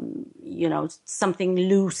 something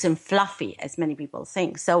loose and fluffy, as many people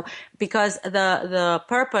think. So, because the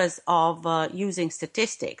purpose of using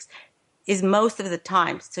statistics is most of the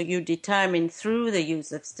time, so you determine through the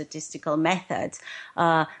use of statistical methods,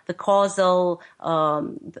 the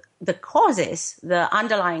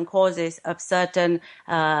underlying causes of certain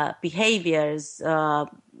behaviors,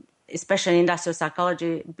 especially industrial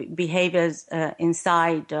psychology behaviors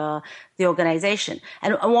inside the organization.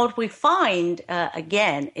 And what we find,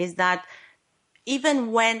 again, is that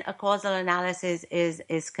even when a causal analysis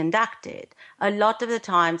is conducted, a lot of the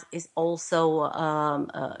times is also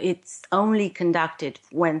it's only conducted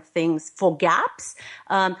when for gaps,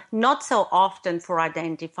 not so often for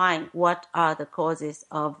identifying what are the causes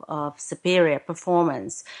of superior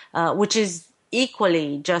performance, which is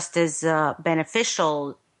equally just as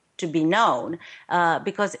beneficial to be known,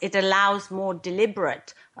 because it allows more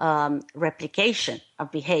deliberate replication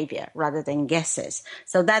of behavior rather than guesses.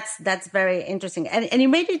 So that's very interesting. And you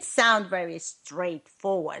made it sound very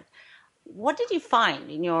straightforward. What did you find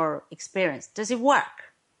in your experience? Does it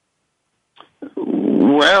work?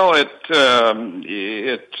 Well, it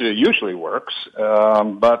usually works,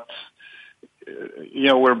 but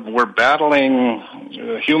we're battling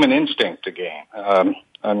human instinct again,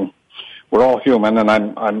 and we're all human, and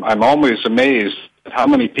I'm always amazed at how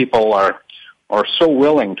many people are so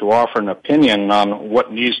willing to offer an opinion on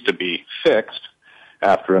what needs to be fixed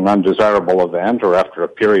after an undesirable event or after a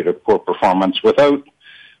period of poor performance without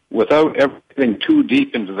everything too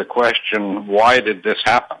deep into the question, why did this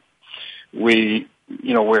happen? We're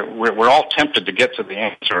all tempted to get to the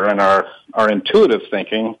answer, and our intuitive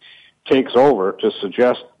thinking takes over to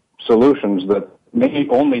suggest solutions that may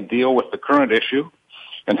only deal with the current issue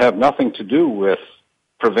and have nothing to do with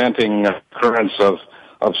preventing occurrence of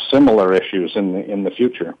similar issues in the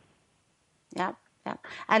future. Yeah.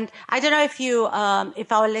 And I don't know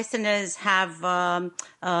if our listeners have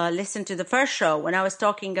listened to the first show when I was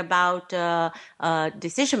talking about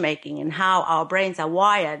decision making and how our brains are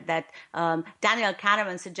wired. That Daniel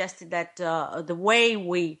Kahneman suggested that the way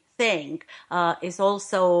we think is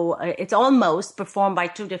also, it's almost performed by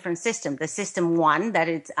two different systems. The system one, that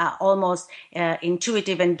it's almost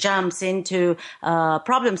intuitive and jumps into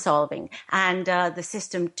problem solving, and the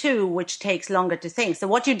system two, which takes longer to think. So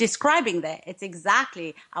what you're describing there, it's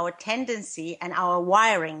exactly our tendency and our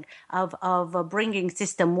wiring of bringing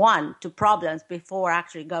system one to problems before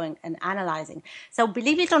actually going and analyzing. So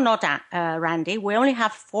believe it or not, Randy, we only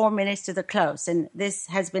have 4 minutes to the close, and this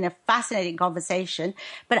has been a fascinating conversation,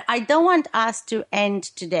 but I don't want us to end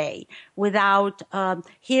today without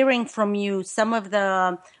hearing from you some of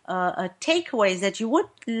the takeaways that you would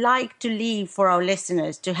like to leave for our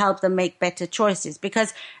listeners to help them make better choices.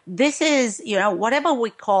 Because this is, whatever we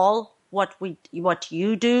call what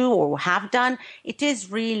you do or have done, it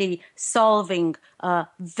is really solving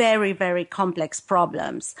very, very complex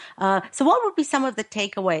problems. So what would be some of the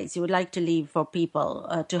takeaways you would like to leave for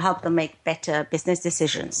people to help them make better business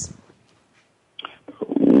decisions?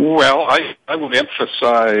 Well, I would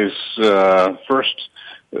emphasize first,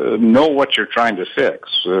 know what you're trying to fix,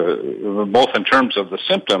 both in terms of the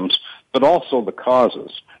symptoms, but also the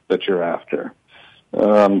causes that you're after.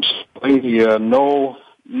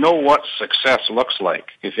 Know what success looks like.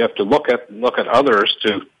 If you have to look at others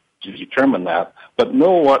to determine that, but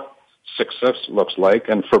know what success looks like.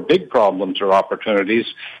 And for big problems or opportunities,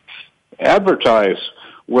 advertise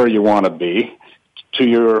where you want to be to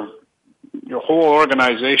your whole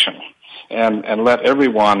organization, and let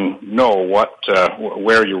everyone know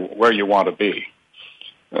where you want to be.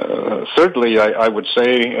 Thirdly, I would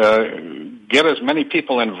say get as many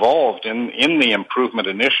people involved in the improvement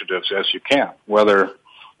initiatives as you can, whether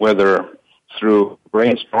through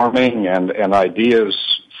brainstorming and ideas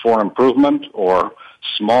for improvement, or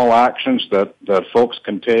small actions that folks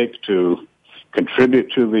can take to contribute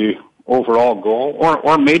to the overall goal,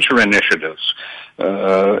 or major initiatives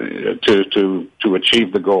to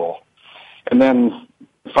achieve the goal. And then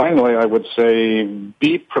finally, I would say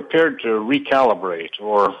be prepared to recalibrate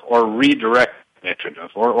or redirect the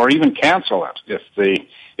initiative, or even cancel it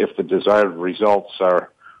if the desired results are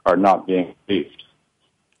not being achieved.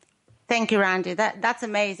 Thank you, Randy. That's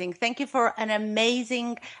amazing. Thank you for an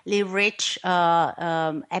amazingly rich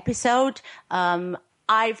episode.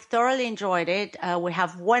 I've thoroughly enjoyed it. We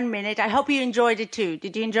have 1 minute. I hope you enjoyed it too.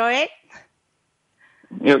 Did you enjoy it?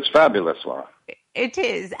 It's fabulous, Laura. It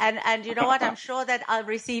is. And you know what? I'm sure that I'll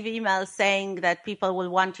receive emails saying that people will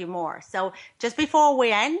want you more. So just before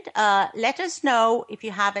we end, let us know if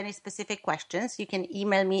you have any specific questions. You can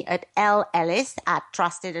email me at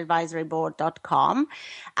lellis@trustedadvisoryboard.com.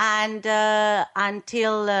 And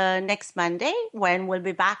until next Monday, when we'll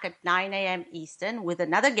be back at 9 a.m. Eastern with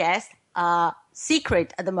another guest,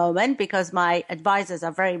 secret at the moment because my advisors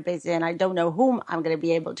are very busy and I don't know whom I'm going to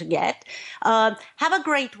be able to get. Have a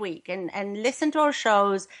great week and listen to our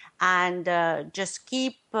shows and just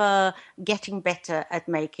keep getting better at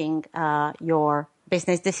making your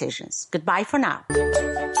business decisions. Goodbye for now.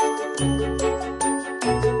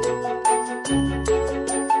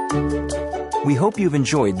 We hope you've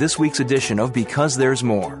enjoyed this week's edition of Because There's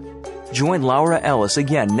More. Join Laura Ellis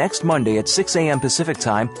again next Monday at 6 a.m. Pacific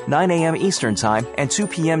Time, 9 a.m. Eastern Time, and 2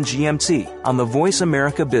 p.m. GMT on the Voice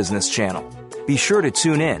America Business Channel. Be sure to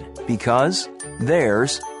tune in because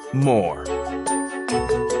there's more.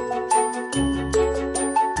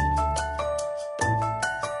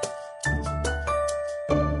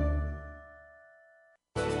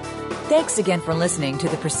 Thanks again for listening to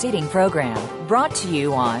the preceding program brought to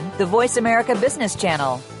you on the Voice America Business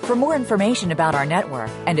Channel. For more information about our network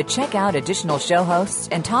and to check out additional show hosts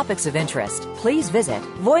and topics of interest, please visit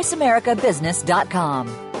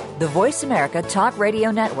voiceamericabusiness.com. The Voice America Talk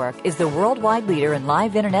Radio Network is the worldwide leader in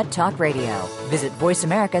live Internet talk radio. Visit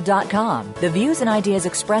voiceamerica.com. The views and ideas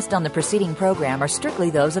expressed on the preceding program are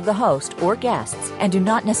strictly those of the host or guests and do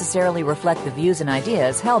not necessarily reflect the views and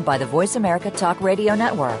ideas held by the Voice America Talk Radio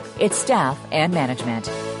Network, its staff, and management.